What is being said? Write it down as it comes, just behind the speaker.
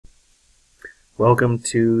Welcome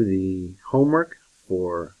to the homework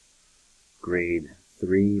for Grade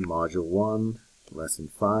 3, Module 1, Lesson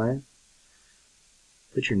 5.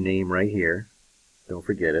 Put your name right here. Don't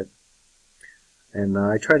forget it. And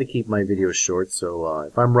I try to keep my videos short, so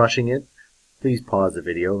if I'm rushing it, please pause the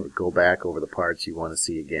video or go back over the parts you want to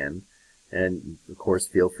see again. And, of course,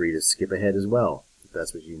 feel free to skip ahead as well, if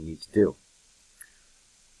that's what you need to do.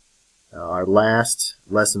 Our last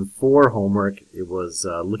Lesson 4 homework, it was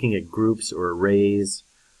looking at groups or arrays,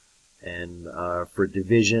 and for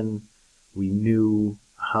division, we knew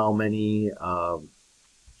how many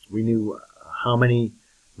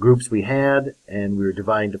groups we had, and we were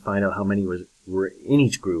dividing to find out how many were in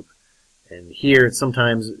each group. And here,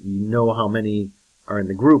 sometimes you know how many are in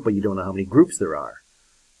the group, but you don't know how many groups there are.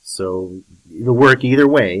 So it'll work either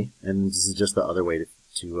way, and this is just the other way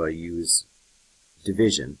to use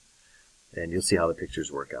division. And you'll see how the pictures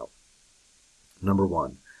work out. Number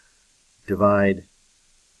 1, divide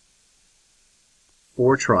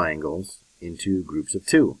 4 triangles into groups of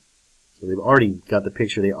 2. So they've already got the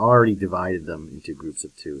picture, they already divided them into groups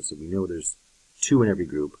of 2. So we know there's 2 in every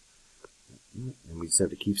group. And we just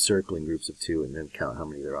have to keep circling groups of 2 and then count how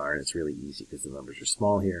many there are. And it's really easy because the numbers are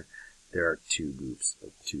small here. There are 2 groups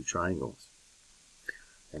of 2 triangles.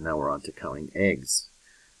 And now we're on to counting eggs.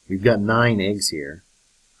 We've got 9 eggs here.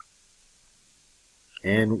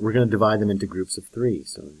 And we're going to divide them into groups of 3.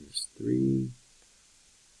 So there's 3,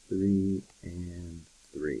 3, and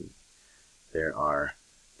 3. There are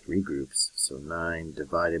 3 groups. So 9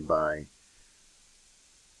 divided by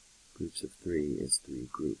groups of 3 is 3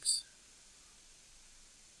 groups.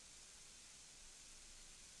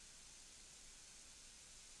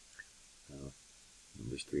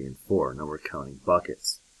 Numbers 3 and 4. Now we're counting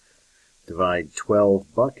buckets. Divide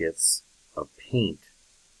 12 buckets of paint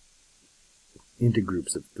into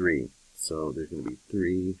groups of 3. So there's going to be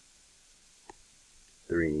 3,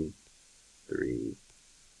 3, 3,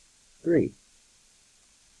 3.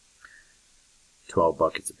 12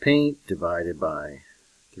 buckets of paint divided by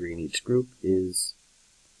 3 in each group is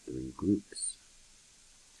 3 groups.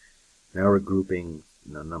 Now we're grouping,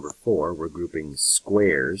 number 4, we're grouping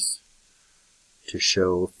squares to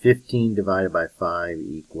show 15 divided by 5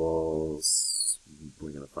 equals, we're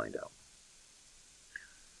going to find out.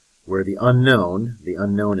 Where the unknown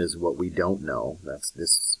is what we don't know, that's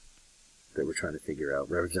this that we're trying to figure out,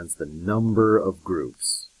 represents the number of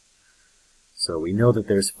groups. So we know that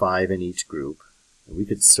there's 5 in each group, and we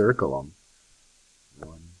could circle them.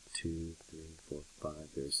 1, 2, 3, 4, 5,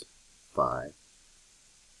 there's 5.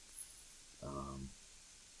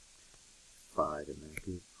 5 in that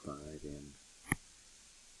group, 5 in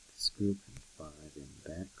this group, and 5 in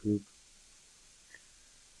that group.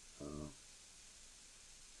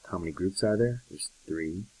 How many groups are there? There's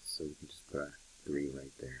 3, so we can just put a 3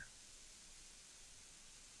 right there.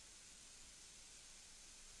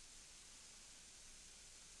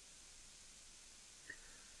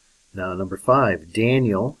 Now, number 5,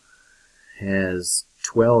 Daniel has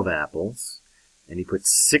 12 apples, and he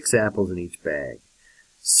puts 6 apples in each bag.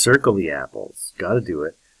 Circle the apples, got to do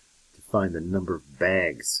it, to find the number of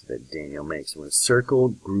bags that Daniel makes. We're going to circle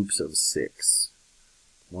groups of 6.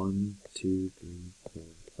 1, 2, 3, 4,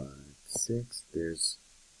 5, 6. There's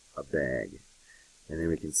a bag. And then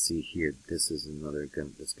we can see here, this is another,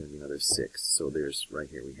 that's going to be another 6. So there's, right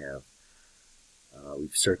here we have,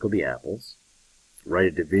 we've circled the apples. Write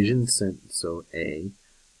a division sentence, so A.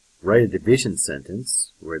 Write a division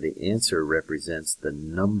sentence where the answer represents the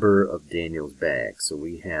number of Daniel's bags. So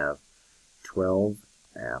we have 12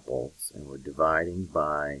 apples, and we're dividing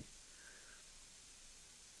by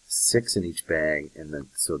 6 in each bag, and then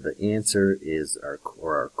so the answer is our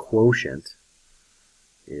quotient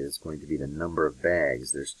is going to be the number of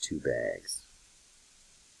bags. There's 2 bags.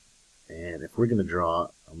 And if we're going to draw,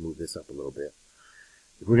 I'll move this up a little bit.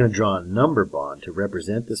 If we're going to draw a number bond to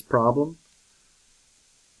represent this problem,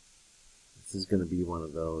 this is going to be one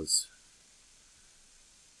of those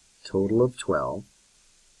total of 12,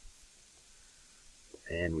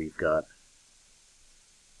 and we've got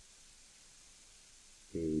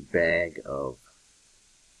a bag of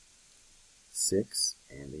 6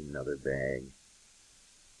 and another bag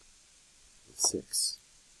of 6.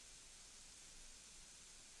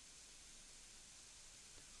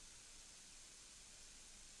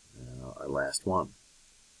 Now our last one.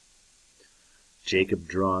 Jacob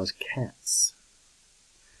draws cats.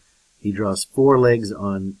 He draws 4 legs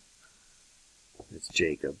on, it's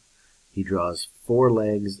Jacob. He draws 4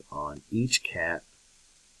 legs on each cat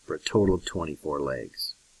for a total of 24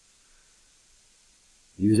 legs.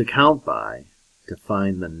 Use a count by to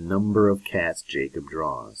find the number of cats Jacob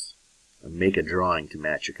draws. make a drawing to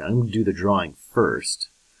match your count. I'm going to do the drawing first.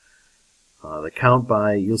 The count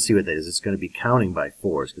by, you'll see what that is. It's going to be counting by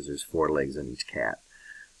fours because there's 4 legs on each cat.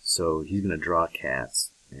 So he's going to draw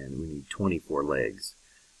cats, and we need 24 legs.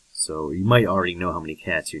 So you might already know how many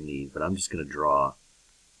cats you need, but I'm just going to draw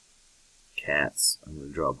cats. I'm going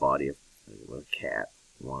to draw a body of a cat.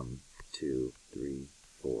 1, 2, 3,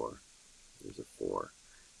 4. There's a 4.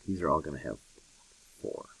 These are all going to have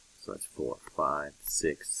 4. So that's 4, 5,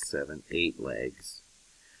 6, 7, 8 legs.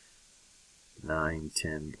 9,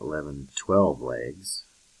 10, 11, 12 legs.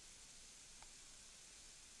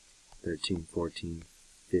 13, 14,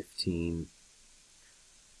 15,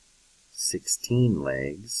 16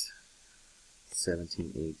 legs.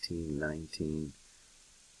 17, 18, 19,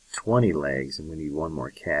 20 legs, and we need one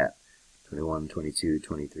more cat. 21, 22,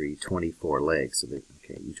 23, 24 legs. So they,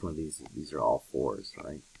 okay, each one of these are all 4s,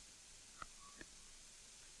 right?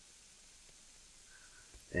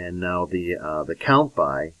 And now the count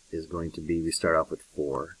by is going to be, we start off with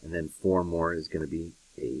 4, and then 4 more is going to be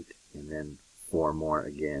 8, and then 4 more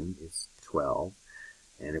again is 12.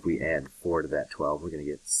 And if we add 4 to that 12, we're going to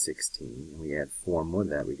get 16. And we add 4 more to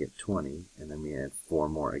that, we get 20. And then we add 4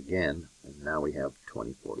 more again, and now we have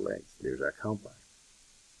 24 legs. There's our count by.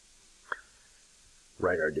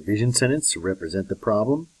 Write our division sentence to represent the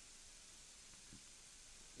problem.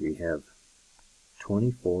 We have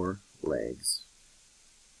 24 legs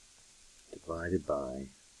divided by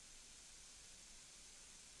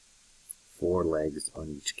 4 legs on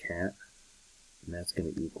each cat. And that's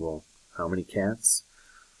going to equal how many cats?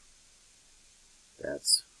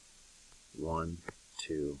 That's 1,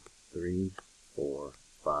 2, 3, 4,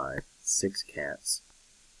 5, 6 cats.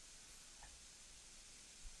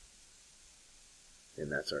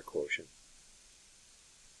 And that's our quotient.